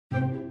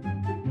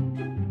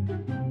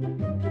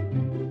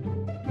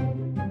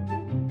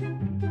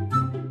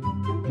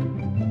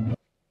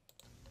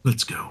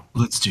Let's go.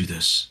 Let's do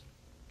this.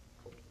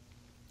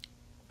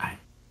 I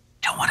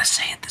don't want to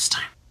say it this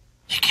time.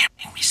 You can't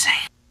make me say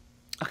it.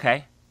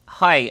 Okay.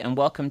 Hi, and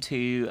welcome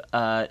to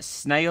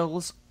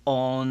Snails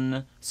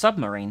on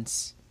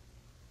Submarines.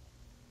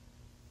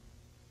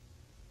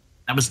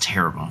 That was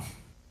terrible.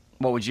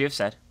 What would you have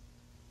said?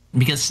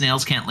 Because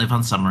snails can't live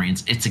on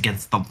submarines. It's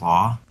against the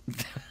law.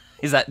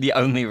 Is that the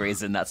only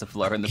reason that's a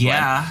flaw in the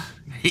plan?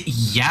 Yeah.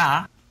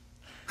 Yeah.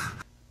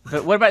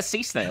 But what about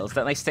sea snails?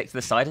 Don't they stick to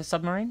the side of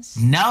submarines?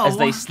 No. As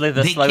they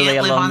slither slowly can't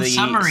live along on the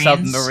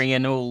submarines.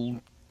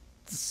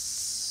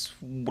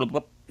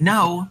 submarinal...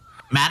 No.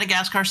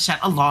 Madagascar set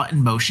a law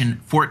in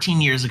motion 14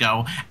 years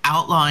ago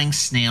outlawing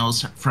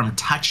snails from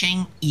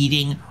touching,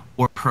 eating,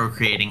 or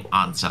procreating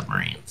on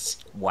submarines.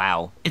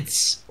 Wow.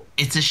 It's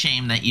a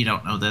shame that you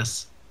don't know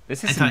this.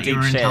 This is I some thought you deep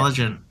were shit.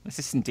 intelligent. This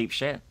is some deep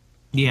shit.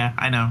 Yeah,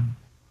 I know.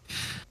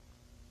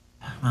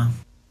 Well,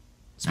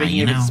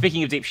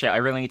 Speaking of deep shit, I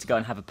really need to go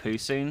and have a poo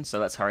soon, so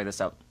let's hurry this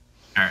up.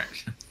 All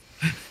right.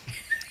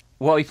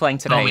 What are we playing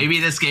today? Oh, maybe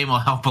this game will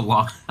help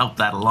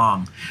that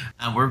along.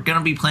 We're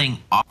gonna be playing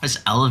Office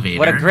Elevator.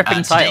 What a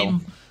gripping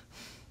title!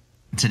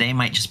 Today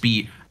might just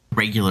be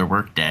regular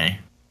work day,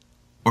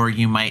 or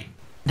you might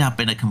end up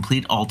in a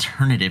complete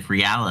alternative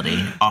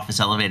reality.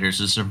 Office Elevator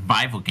is a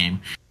survival game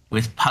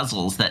with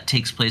puzzles that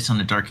takes place on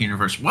a dark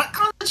universe. What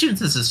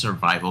constitutes as a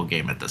survival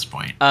game at this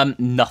point?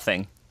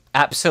 Nothing.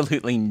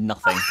 Absolutely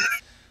nothing.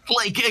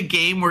 Like a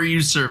game where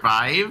you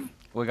survive?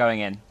 We're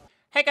going in.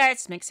 Hey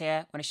guys, Mix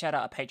here. Want to shout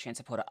out our Patreon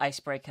supporter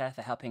Icebreaker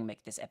for helping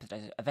make this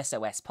episode of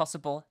SOS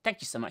possible.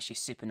 Thank you so much, you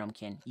super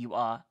nomkin. You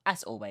are,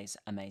 as always,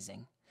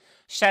 amazing.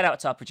 Shout out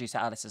to our producer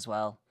Alice as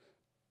well,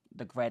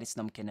 the greatest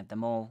nomkin of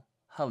them all.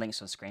 Her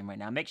link's on screen right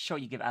now. Make sure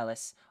you give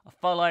Alice a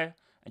follow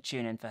and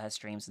tune in for her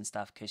streams and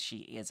stuff because she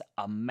is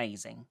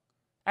amazing.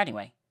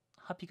 Anyway,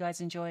 hope you guys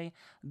enjoy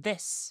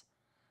this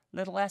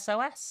little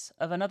SOS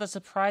of another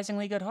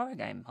surprisingly good horror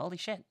game. Holy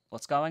shit,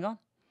 what's going on?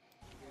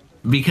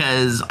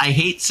 Because I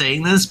hate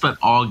saying this, but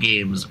all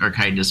games are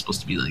kind of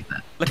supposed to be like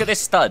that. Look at this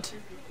stud.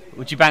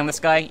 Would you bang this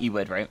guy? You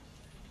would, right?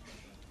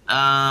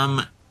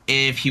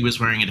 If he was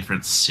wearing a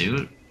different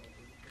suit.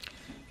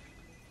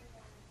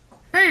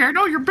 Hey, I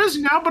know you're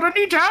busy now, but I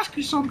need to ask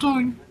you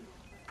something.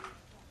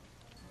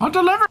 A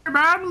delivery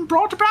man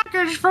brought a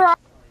package for our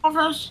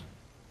office.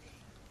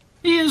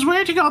 He is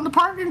waiting on the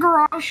parking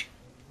garage.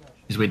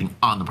 He's waiting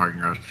on the parking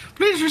garage.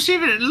 Please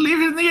receive it and leave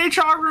it in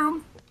the HR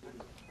room.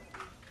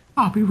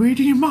 I'll be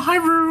waiting in my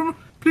room.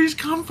 Please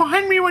come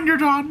find me when you're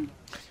done.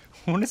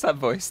 What is that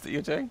voice that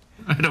you're doing?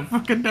 I don't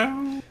fucking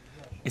know.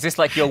 Is this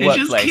like your It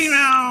workplace? just came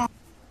out.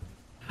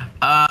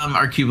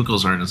 Our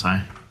cubicles aren't as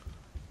high.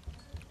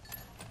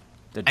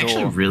 The I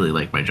actually door. really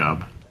like my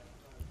job.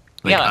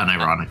 Like, Yeah,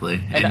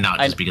 unironically. And not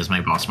just because my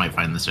boss might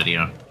find this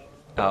video.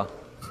 Oh.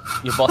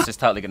 Your boss is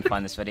totally going to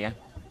find this video.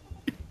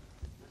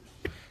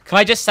 Can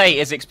I just say,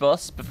 Izik's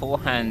boss,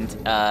 beforehand,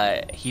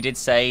 he did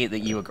say that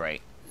you were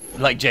great.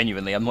 Like,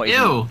 genuinely, I'm not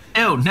even... Ew,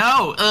 no,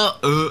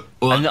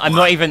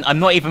 I'm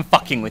not even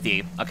fucking with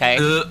you, okay?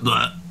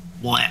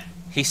 What?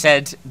 He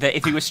said that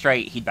if he was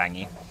straight, he'd bang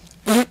you.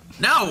 No,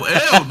 ew,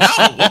 no,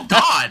 oh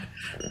god.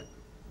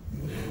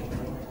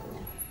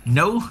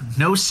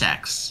 No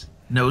sex.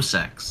 No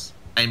sex.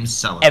 I'm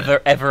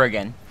celibate. Ever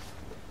again.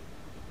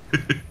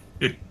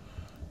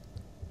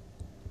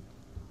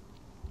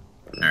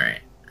 Alright.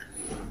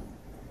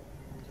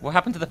 What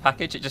happened to the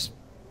package? It just...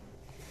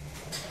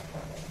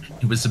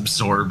 It was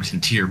absorbed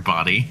into your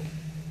body.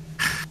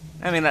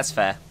 I mean, that's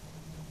fair.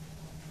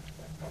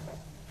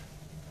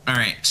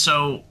 Alright,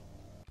 so...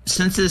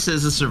 Since this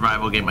is a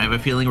survival game, I have a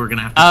feeling we're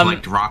gonna have to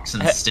collect rocks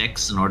and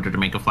sticks in order to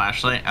make a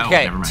flashlight. Oh,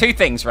 Okay, never mind. two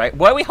things, right?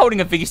 Why are we holding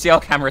a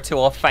VCR camera to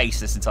our face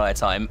this entire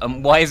time?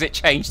 And why is it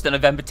changed to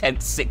November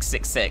 10th,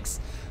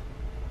 666?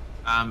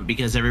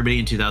 Because everybody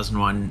in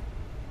 2001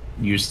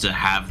 used to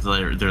have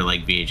their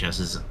like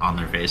VHSs on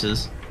their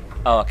faces.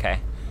 Oh, okay.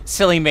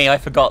 Silly me, I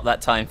forgot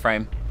that time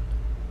frame.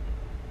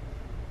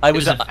 I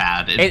was a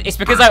fad. It's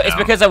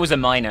because I was a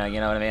minor,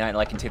 you know what I mean?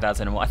 Like in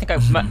 2001. I think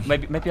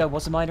maybe I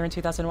was a minor in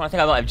 2001. I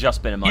think I might have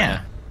just been a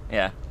minor.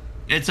 Yeah.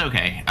 It's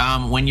okay.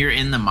 When you're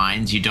in the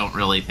mines, you don't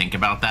really think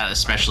about that,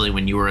 especially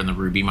when you were in the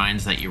Ruby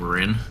mines that you were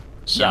in.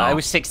 So, yeah, I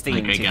was 16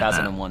 like, in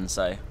 2001,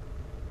 so...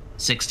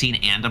 16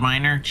 and a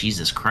minor?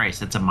 Jesus Christ,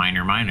 that's a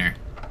minor.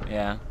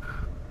 Yeah.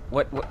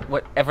 What?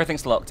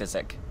 Everything's locked,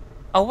 Isaac.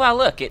 Oh, wow,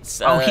 look,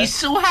 it's... Oh, he's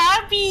so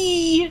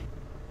happy!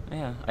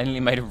 Yeah, I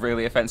nearly made a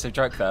really offensive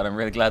joke there, and I'm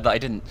really glad that I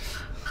didn't.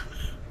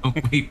 Oh,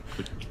 wait.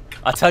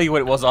 I'll tell you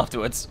what it was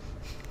afterwards.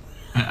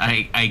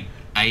 I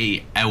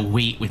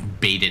wait with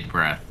bated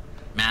breath.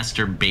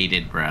 Master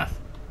bated breath.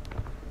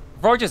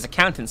 Rogers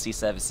Accountancy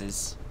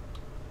Services.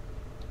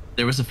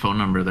 There was a phone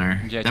number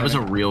there. Yeah, that was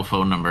a real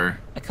phone number.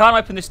 I can't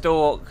open this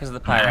door because of the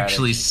power I'm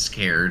actually outage.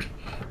 scared.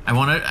 I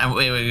want to...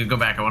 Wait, go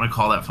back. I want to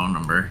call that phone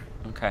number.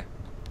 Okay.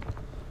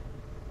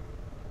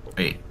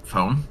 Wait,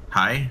 phone?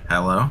 Hi?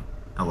 Hello?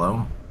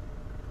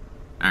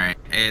 Alright,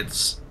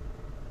 it's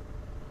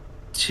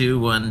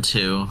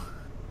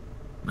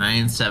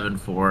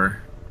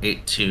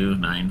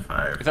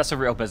 212-974-8295. If that's a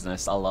real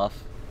business, I'll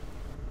laugh.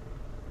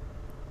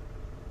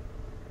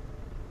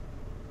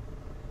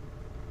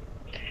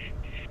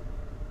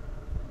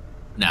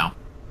 No.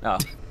 Oh.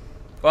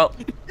 Well,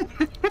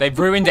 they've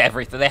ruined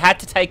everything. They had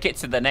to take it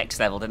to the next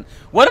level. Then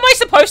what am I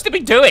supposed to be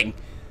doing?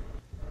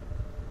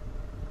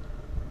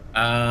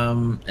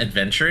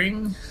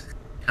 Adventuring?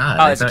 God,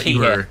 Oh, there's a key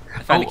here.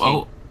 I found a key.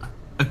 Oh,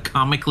 a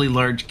comically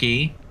large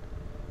key?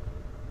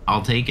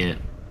 I'll take it.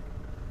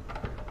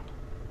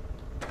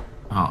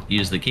 Oh,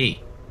 use the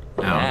key.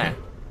 Oh, Yeah. okay.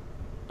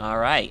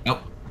 Alright. Oh,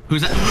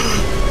 who's that?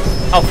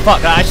 Oh,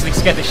 fuck. That actually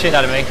scared the shit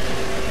out of me.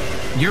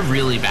 You're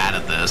really bad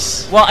at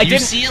this. Well, I you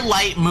didn't... see a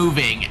light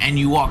moving and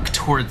you walk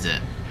towards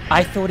it.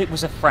 I thought it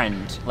was a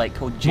friend, like,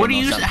 called Jim What do or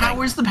you? something.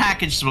 How is the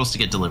package supposed to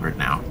get delivered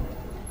now?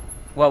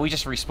 Well, we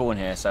just respawn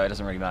here, so it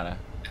doesn't really matter.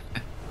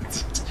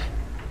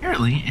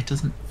 Apparently, it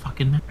doesn't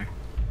fucking matter.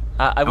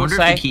 I will wonder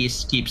say... if the key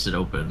keeps it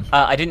open.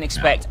 I didn't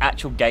expect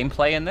actual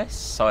gameplay in this,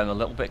 so I'm a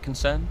little bit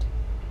concerned.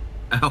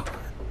 Oh.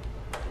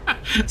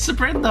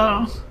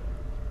 Soprendo.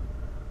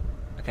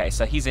 Okay,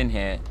 so he's in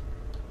here.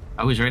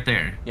 Oh, he's right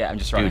there. Yeah, I'm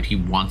just running. Dude, he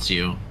wants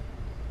you.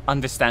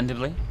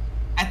 Understandably.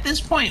 At this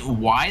point,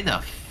 why the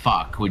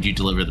fuck would you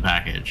deliver the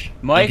package?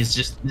 My- Like, it's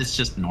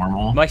just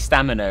normal. My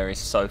stamina is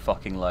so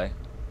fucking low.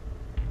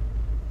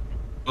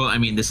 Well, I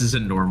mean, this is a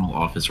normal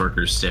office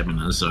worker's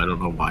stamina, so I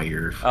don't know why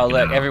you're. Oh,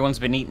 look, out. everyone's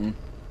been eaten.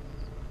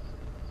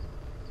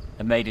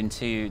 And made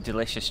into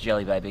delicious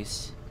jelly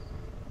babies.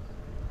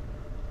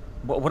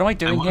 What am I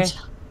doing here?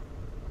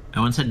 I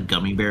once had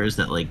gummy bears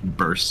that like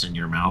burst in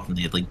your mouth and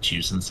they had like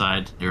juice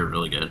inside. They were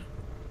really good.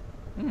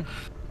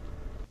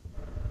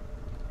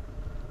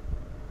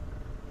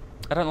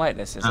 I don't like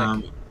this. It's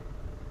like...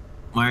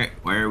 Why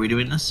are we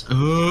doing this?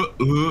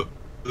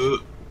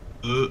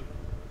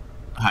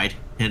 Hide,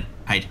 hid.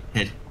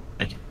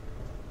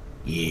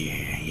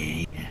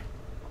 Yeah.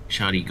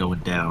 Shoddy going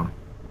down.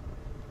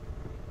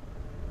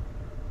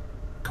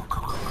 Go.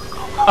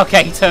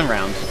 Okay, he turned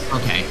around.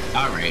 Okay,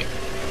 alright.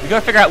 We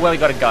gotta figure out where we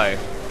gotta go,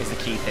 is the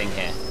key thing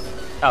here.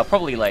 Oh,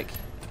 probably like...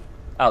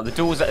 Oh, the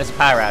door's... There's a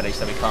power outage,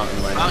 so we can't at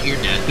the moment. Oh, you're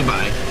dead.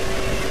 Goodbye.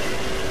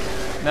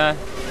 No.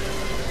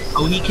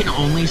 Oh, he can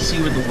only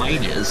see where the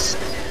light is.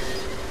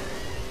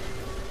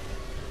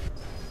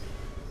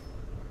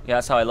 Yeah,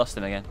 that's how I lost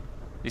him again.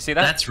 You see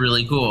that? That's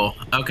really cool.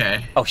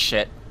 Okay. Oh,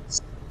 shit. It's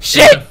a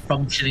Shit!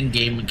 functioning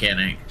game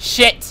mechanic.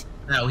 Shit!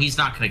 No, he's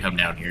not gonna come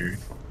down here.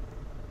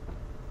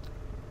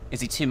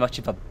 Is he too much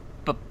of a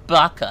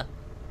baka?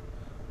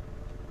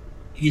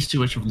 He's too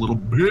much of a little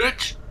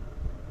bitch.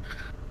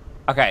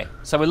 Okay,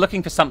 so we're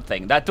looking for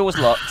something. That door's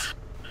locked.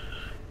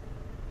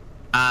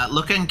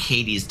 Look on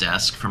Katie's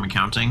desk from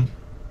accounting.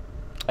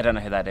 I don't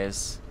know who that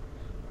is.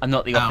 I'm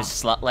not the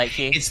office slut like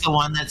you. It's the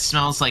one that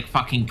smells like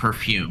fucking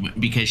perfume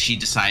because she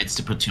decides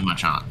to put too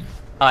much on.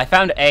 Oh, I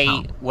found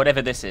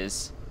whatever this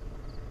is.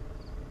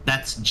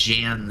 That's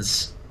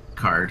Jan's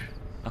card.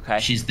 Okay.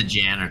 She's the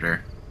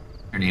janitor.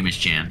 Her name is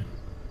Jan.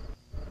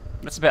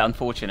 That's a bit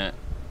unfortunate.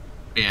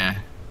 Yeah.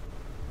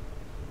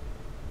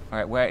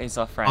 Alright, where is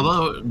our friend?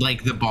 Although,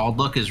 like, the bald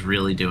look is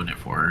really doing it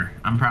for her.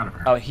 I'm proud of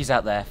her. Oh, he's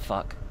out there.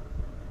 Fuck.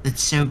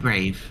 That's so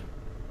brave.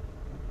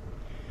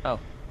 Oh.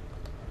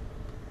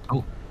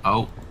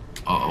 Oh.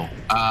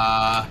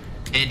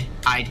 Hid,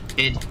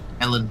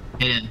 Ellen,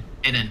 hidden,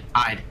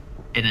 hide,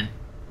 hidden.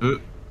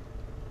 Ooh.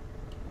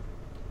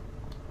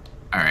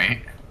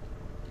 Alright.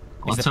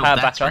 Let's hope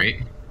that's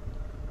right.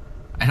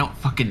 I don't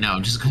fucking know.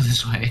 Just go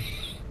this way.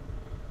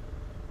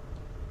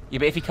 Yeah,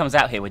 but if he comes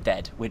out here, we're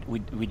dead.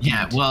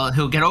 Yeah, well,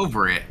 he'll get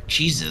over it.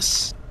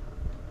 Jesus.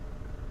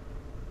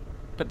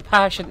 But the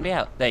power shouldn't be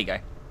out. There you go.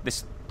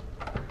 This.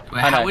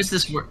 How is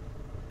this work?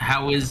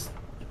 How is...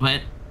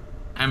 What?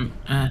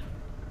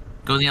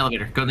 Go in the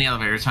elevator. Go in the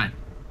elevator. It's fine.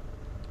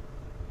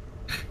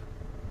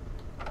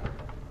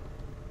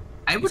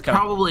 I would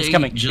probably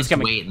just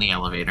wait in the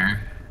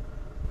elevator.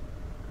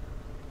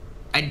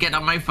 I'd get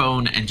on my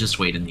phone and just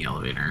wait in the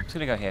elevator. I'm just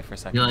gonna go here for a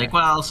second. You're like,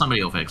 well,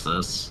 somebody will fix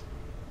this.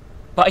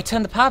 But I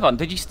turned the power on.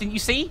 Didn't you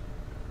see?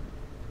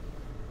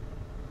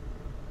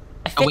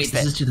 I fixed Oh wait,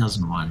 this is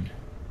 2001.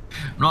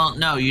 Well,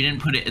 no, you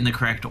didn't put it in the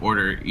correct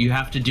order. You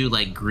have to do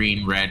like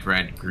green, red,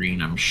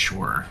 green. I'm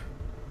sure.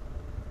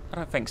 I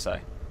don't think so.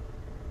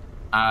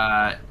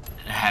 Oh.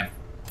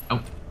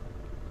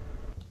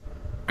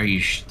 Are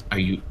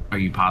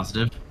you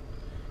positive?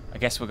 I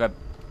guess we'll go.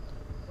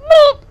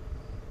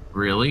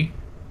 Really?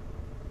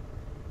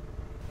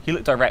 He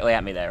looked directly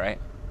at me there, right?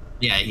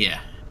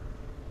 Yeah.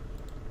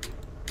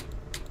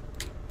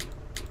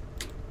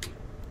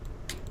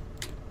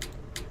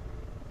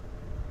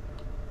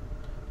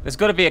 There's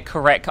got to be a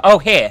correct... Oh,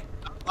 here!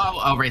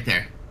 Oh, right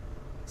there.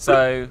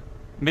 So,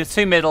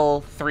 2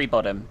 middle, 3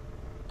 bottom.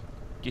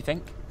 Do you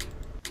think?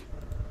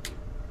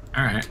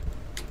 Alright.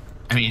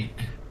 I mean...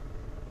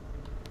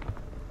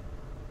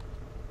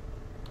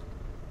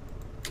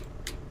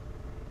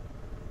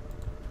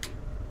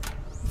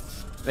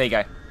 There you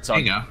go. There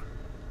you go.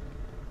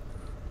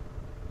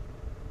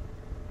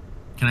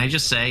 Can I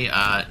just say,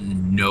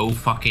 no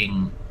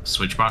fucking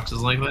switch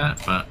boxes like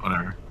that, but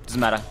whatever. Doesn't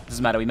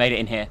matter. We made it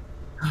in here.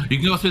 You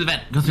can go through the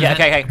vent. Go through the vent.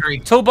 Okay. Hurry.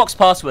 Toolbox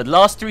password.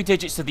 Last 3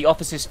 digits of the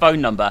office's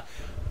phone number.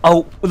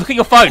 Oh, look at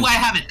your phone. Oh, I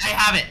have it.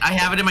 I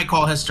have it in my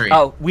call history.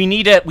 Oh, we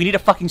need a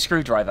fucking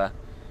screwdriver.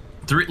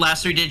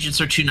 Last three digits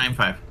are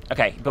 295.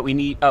 Okay, but we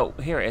need. Oh,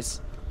 here it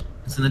is.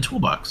 It's in the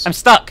toolbox. I'm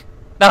stuck.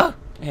 No.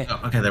 Here.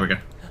 Oh, okay, there we go.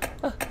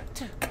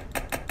 2,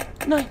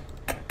 9.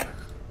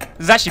 This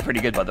is actually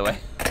pretty good, by the way.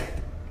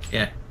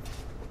 Yeah,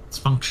 it's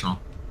functional.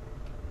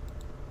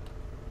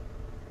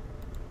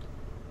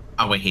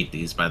 Oh, I hate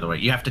these, by the way.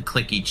 You have to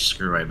click each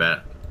screw, I bet.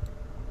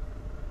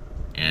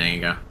 Yeah, there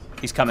you go.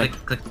 He's coming.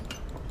 Click.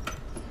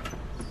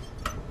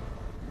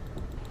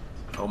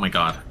 Oh my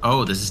god.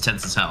 Oh, this is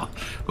tense as hell.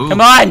 Ooh.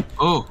 Come on!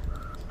 Oh.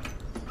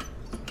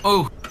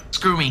 Oh,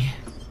 screw me.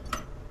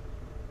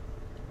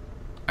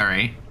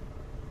 Alright.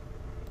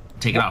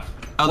 Take it off.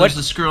 Oh, there's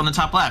the screw on the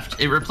top left.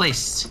 It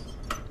replaced.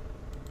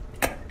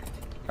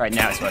 Alright,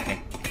 now it's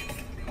working.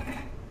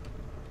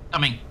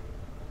 Coming.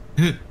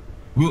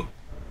 Alright,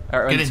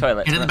 we're in the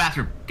toilet. Get in the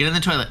bathroom. Get in the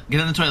toilet. Get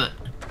in the toilet.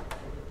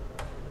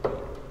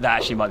 That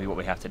actually might be what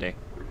we have to do.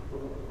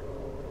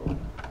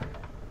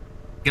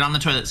 Get on the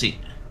toilet seat.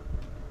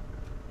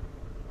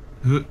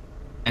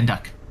 And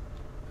duck.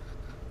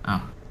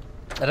 Oh.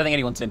 I don't think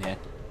anyone's in here.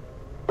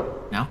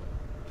 No?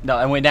 No,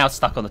 and we're now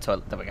stuck on the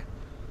toilet. There we go.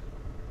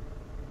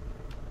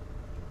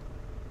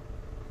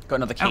 Got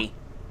another key.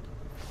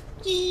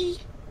 Yee.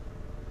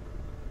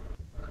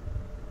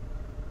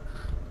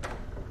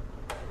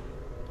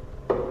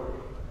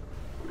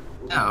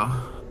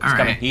 Oh. He's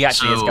coming. He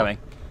actually is coming.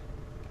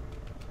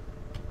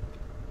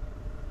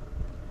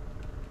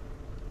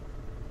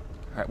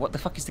 Alright, what the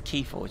fuck is the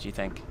key for, do you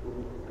think?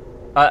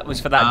 It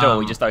was for that door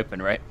we just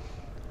opened, right?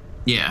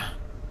 Yeah.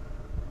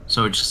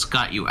 So it just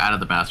got you out of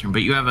the bathroom,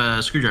 but you have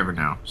a screwdriver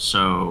now,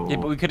 so... Yeah,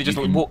 but we could have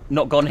just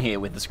not gone here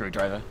with the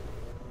screwdriver.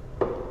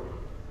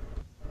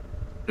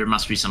 There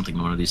must be something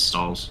in one of these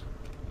stalls.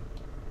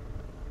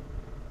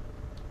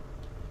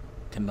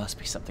 There must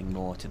be something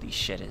more to these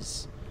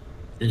shitters.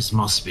 There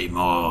must be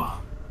more.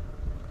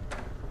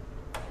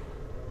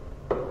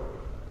 Oh,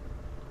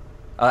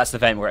 that's the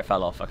vent where it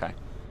fell off, okay.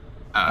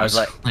 I was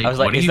like, what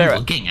are is you there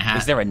looking at?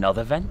 Is there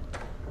another vent?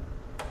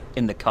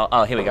 In the car?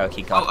 Oh, here we go,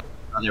 key card.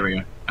 Oh, there we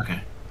go. Okay.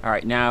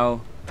 Alright,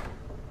 now...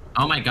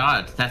 Oh my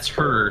god, that's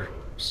her.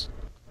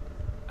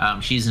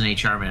 She's an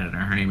HR manager.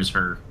 Her name is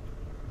Her.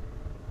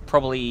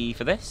 Probably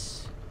for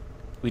this?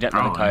 We don't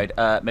know the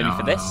code. Maybe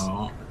for this?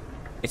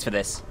 It's for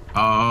this.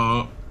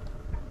 Oh.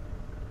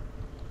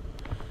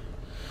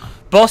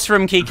 Boss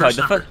room key code.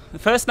 The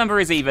first number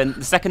is even.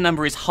 The second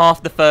number is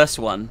half the first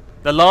one.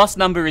 The last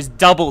number is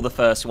double the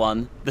first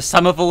one. The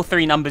sum of all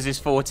three numbers is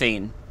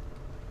 14.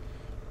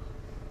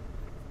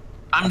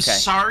 I'm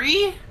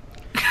sorry?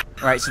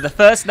 Right, so the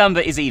first number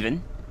is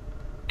even.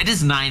 It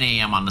is 9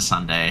 a.m. on a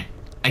Sunday.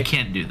 I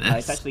can't do this.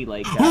 It's actually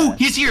like... Ooh,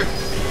 he's here!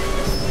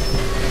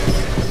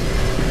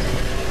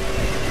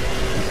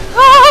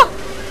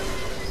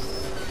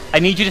 I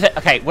need you to...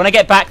 Okay, when I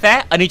get back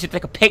there, I need you to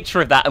take a picture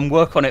of that and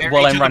work on it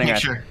while I'm running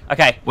around.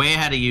 Okay. Way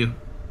ahead of you.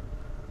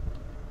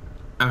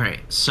 Okay,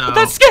 so... But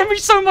that scared me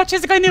so much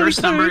as I nearly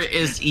First number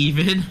is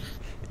even.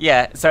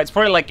 Yeah, so it's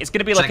probably like... It's going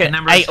to be like an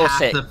 8 or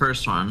 6. The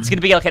first one. It's going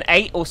to be like an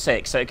 8 or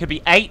 6. So it could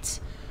be 8.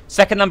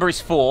 Second number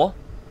is 4.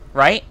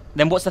 Right?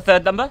 Then what's the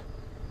third number?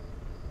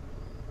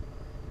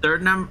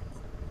 Third number...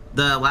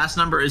 The last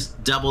number is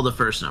double the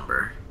first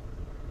number.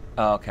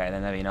 Oh, okay,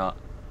 then maybe not.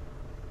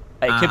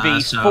 It could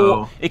be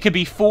 4. It could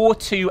be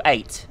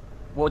 428.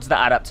 What does that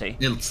add up to?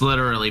 It's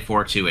literally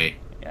 428.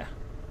 Yeah.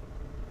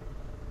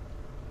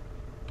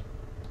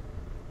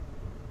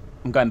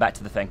 I'm going back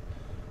to the thing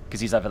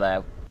because he's over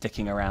there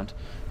dicking around.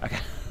 Okay.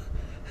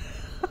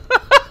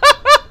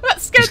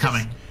 That's scary. He's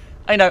coming.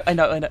 I know.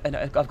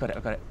 I've got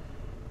it.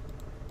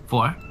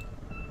 4,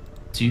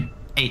 2,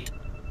 8.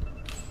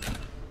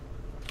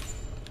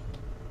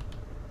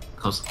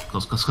 Close.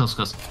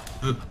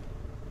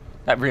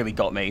 That really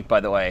got me, by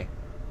the way.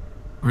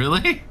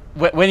 Really?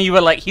 When you were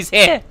like, he's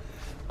here.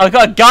 I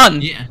got a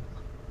gun. Yeah.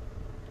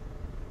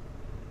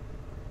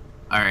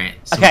 Alright,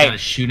 so we gotta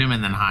shoot him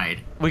and then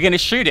hide. We're gonna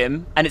shoot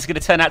him, and it's gonna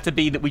turn out to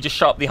be that we just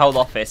shot up the whole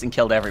office and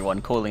killed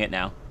everyone, calling it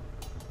now.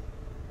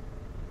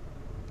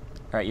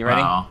 Alright, you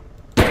ready? Wow.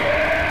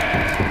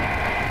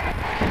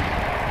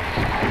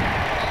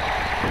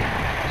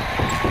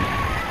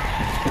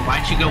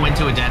 Why'd you go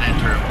into a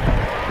dead-end room?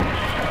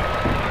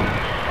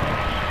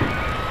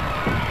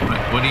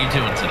 What are you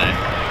doing today?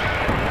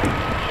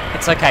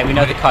 It's okay, we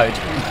know the code.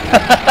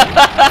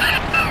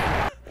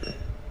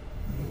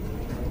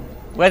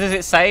 Where does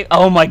it say?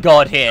 Oh my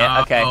god, here.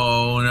 Okay.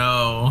 Oh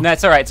no. No,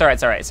 it's alright,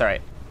 it's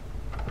alright.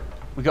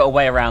 We got a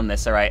way around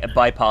this, alright?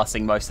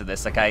 Bypassing most of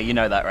this, okay? You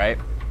know that, right?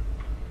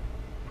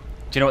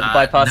 Do you know what the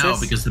bypass is? No,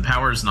 because the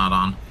power's not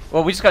on.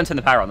 Well, we just go and turn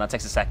the power on. That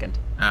takes a second.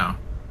 Oh.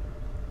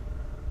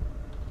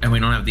 And we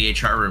don't have the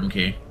HR room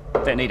key.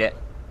 Don't need it.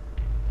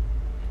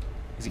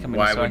 Is he coming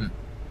Why this way? wouldn't...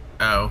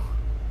 Oh.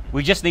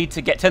 We just need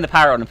to turn the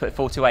power on and put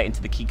 428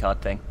 into the keycard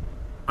thing.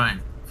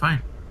 Fine.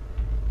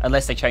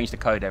 Unless they change the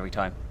code every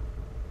time.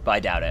 But I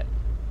doubt it.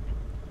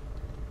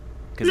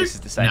 Because this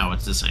is the same. No,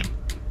 it's the same.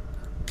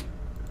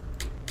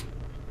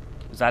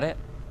 Was that it?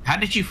 How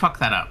did you fuck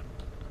that up?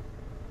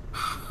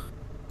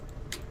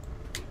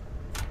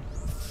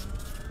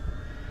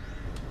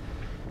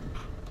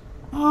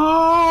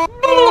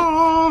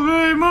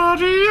 Ave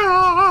Maria.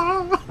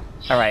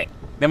 All right.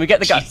 Then we get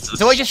the guy. Jesus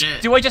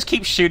Do I just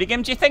keep shooting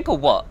him? Do you think, or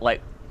what?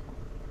 Like,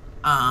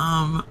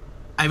 I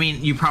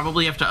mean, you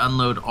probably have to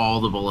unload all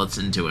the bullets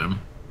into him.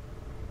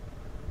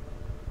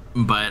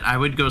 But I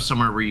would go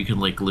somewhere where you can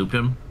like loop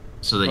him,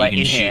 so that Like you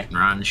can in shoot here. and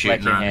run, shoot Like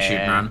and in run, shoot here.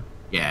 and run.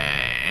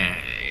 Yeah.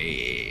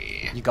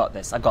 you got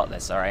this. I got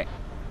this. All right.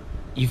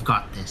 You've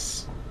got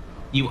this.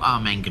 You are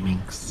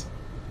Mangaminx.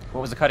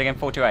 What was the code again?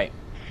 428.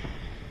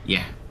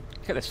 Yeah.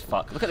 Look at this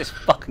fuck. Look at this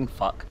fucking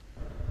fuck.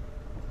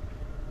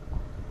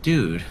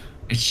 Dude,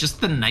 it's just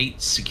the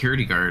night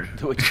security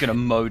guard. We're just gonna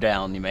mow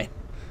down. You mean?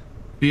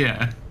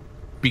 Yeah.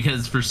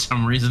 Because for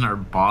some reason our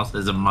boss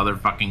has a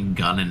motherfucking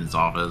gun in his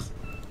office.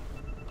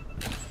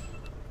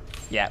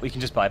 Yeah, we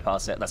can just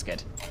bypass it. That's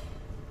good.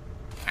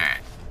 Alright.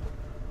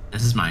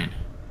 This is mine.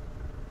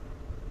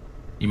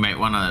 You might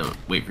want to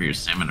wait for your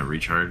stamina to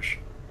recharge.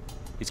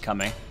 He's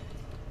coming.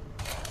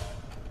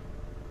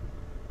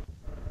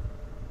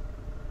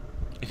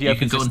 If You could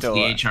opens go this into door,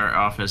 the HR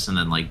office and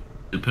then, like,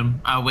 loop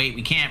him. Oh, wait,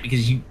 we can't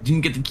because you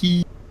didn't get the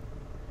key.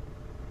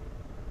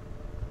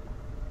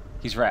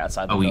 he's right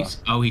outside the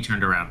door. He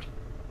turned around.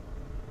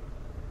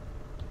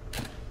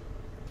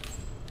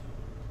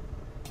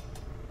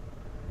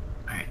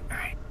 Alright.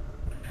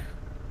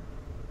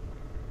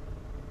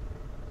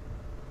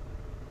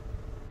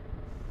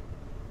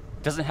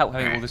 Doesn't help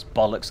having all this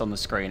bollocks on the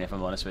screen, if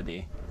I'm honest with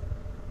you.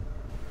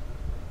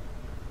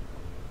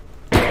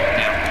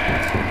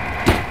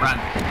 Run.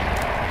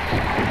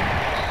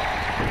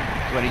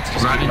 Do I need to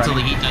just Run keep until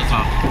the running? heat dies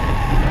off.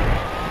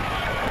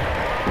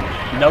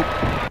 Nope.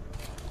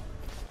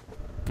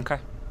 Okay.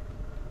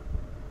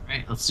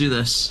 Alright, let's do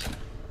this.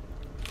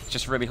 It's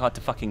just really hard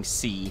to fucking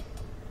see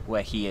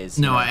where he is.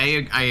 No,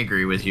 you know? I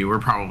agree with you. We're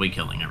probably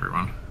killing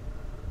everyone.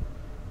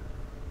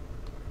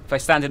 If I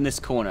stand in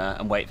this corner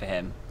and wait for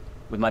him,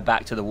 with my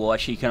back to the wall,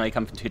 actually, he can only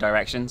come from 2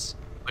 directions.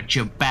 Put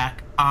your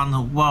back on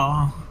the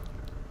wall.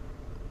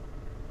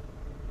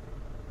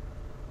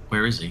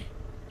 Where is he?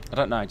 I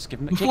don't know. Just give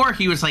him. Before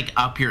he was like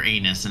up your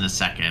anus in a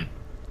second.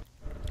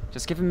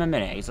 Just give him a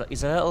minute.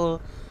 He's a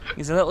little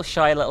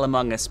shy little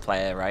Among Us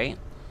player, right?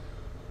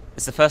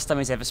 It's the first time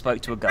he's ever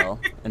spoke to a girl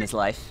in his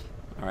life.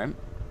 All right.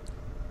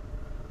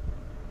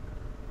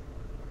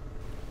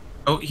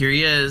 Oh, here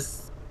he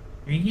is.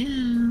 Here he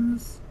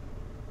is.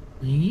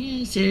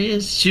 Here he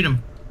is. Shoot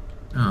him.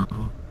 Oh.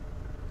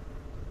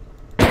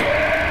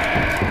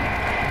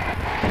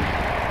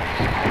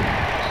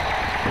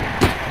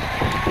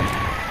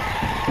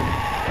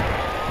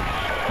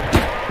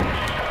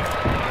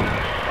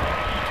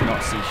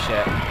 Cannot see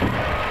shit.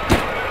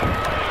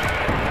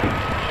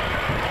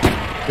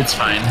 It's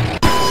fine.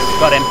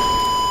 Got him.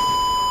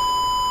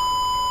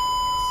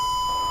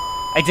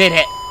 I did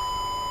it.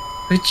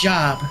 Good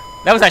job.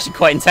 That was actually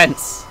quite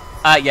intense.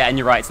 Yeah, and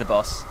you're right, it's the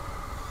boss.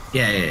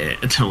 Yeah,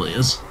 it totally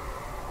is.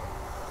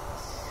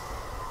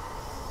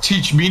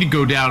 Teach me to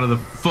go down to the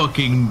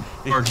fucking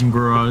parking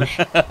garage.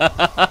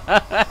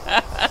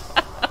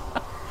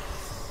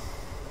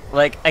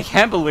 Like, I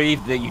can't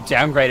believe that you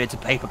downgraded to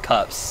paper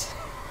cups.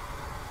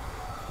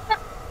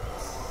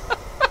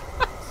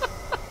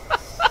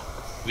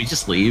 We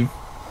just leave?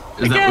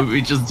 Is that what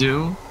we just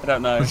do? I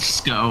don't know. Let's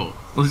just go.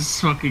 Let's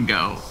just fucking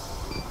go.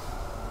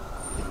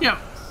 Yep.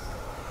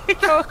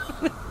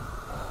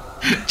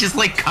 Just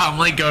like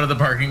calmly go to the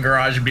parking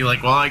garage and be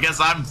like, well, I guess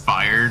I'm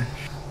fired.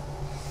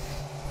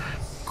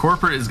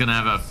 Corporate is gonna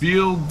have a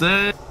field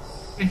day.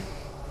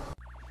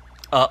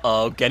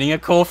 Uh-oh, getting a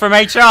call from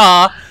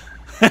HR.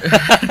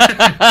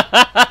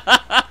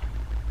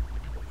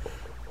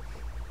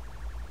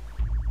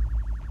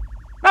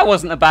 That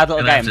wasn't a bad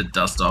little Gonna have game. to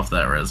dust off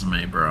that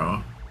resume,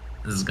 bro.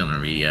 This is gonna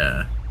be,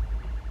 how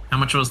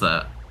much was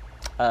that?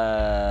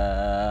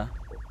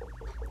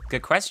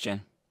 Good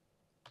question.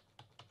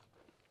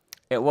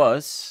 It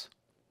was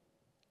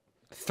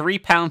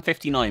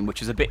 £3.59,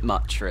 which is a bit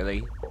much,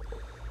 really.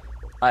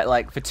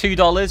 Like, for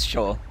 $2,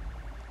 sure.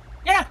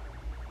 Yeah.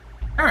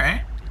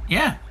 Alright.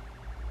 Yeah.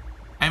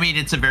 I mean,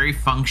 it's a very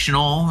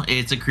functional,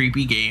 it's a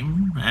creepy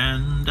game,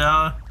 and,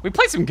 We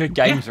played some good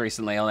games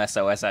recently on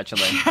SOS,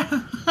 actually.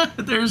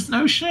 there's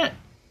no shit.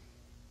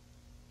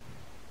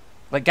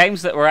 Like,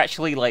 games that were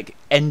actually, like,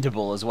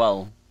 endable as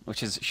well,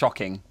 which is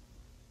shocking.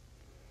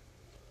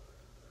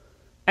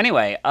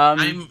 Anyway,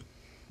 I'm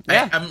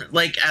yeah.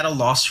 like at a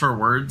loss for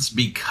words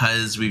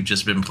because we've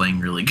just been playing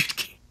really good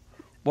games.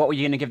 What were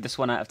you going to give this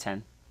 1 out of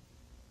 10?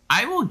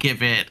 I will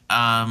give it,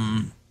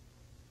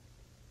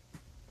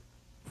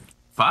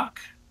 fuck.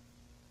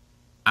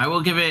 I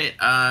will give it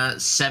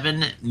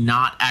 7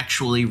 not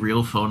actually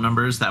real phone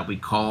numbers that we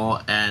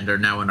call and are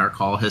now in our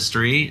call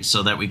history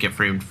so that we get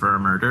framed for a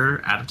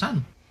murder out of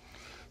 10.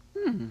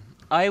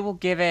 I will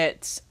give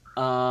it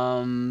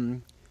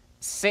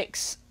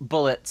 6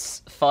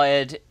 bullets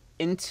fired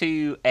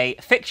into a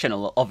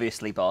fictional,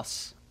 obviously,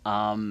 boss.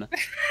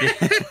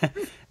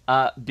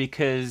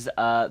 Because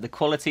the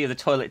quality of the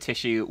toilet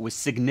tissue was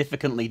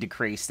significantly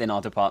decreased in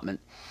our department.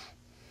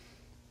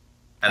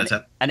 Out of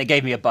 10. And it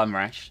gave me a bum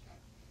rash.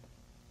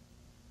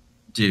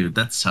 Dude,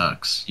 that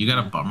sucks. You got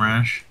a bum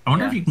rash? I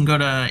wonder Yeah. if you can go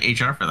to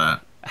HR for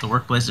that. The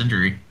workplace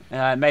injury.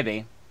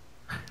 Maybe.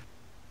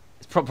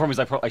 The problem is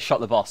I shot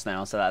the boss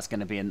now, so that's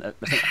going to be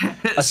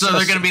So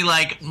they're going to be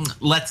like,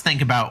 let's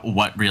think about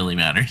what really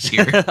matters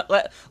here.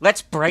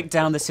 Let's break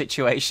down the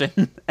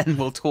situation and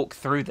we'll talk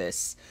through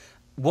this.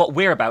 What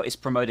we're about is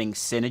promoting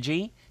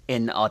synergy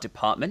in our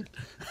department.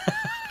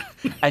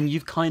 And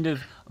you've kind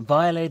of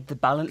violated the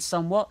balance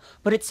somewhat,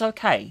 but it's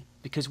okay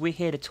because we're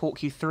here to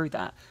talk you through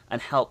that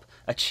and help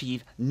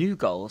achieve new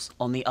goals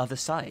on the other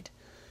side.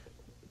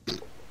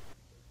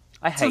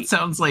 So it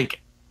sounds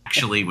like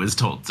actually was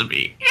told to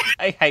me.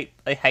 I hate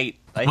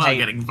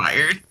getting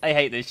fired. I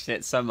hate this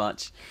shit so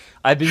much.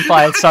 I've been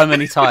fired so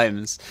many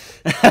times.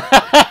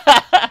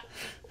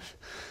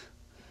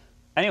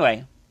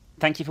 Anyway,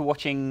 thank you for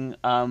watching.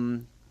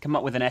 Come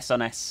up with an S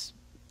on S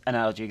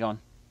analogy. Go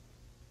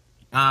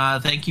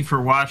on. Thank you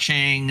for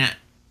watching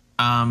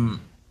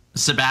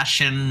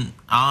Sebastian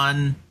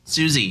on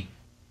Susie.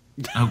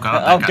 Oh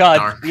god. Oh That got god,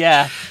 dark.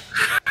 yeah.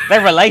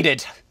 They're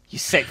related. You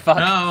sick fuck.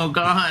 Oh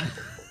god.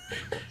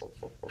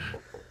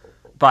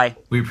 Bye.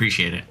 We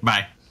appreciate it.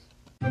 Bye.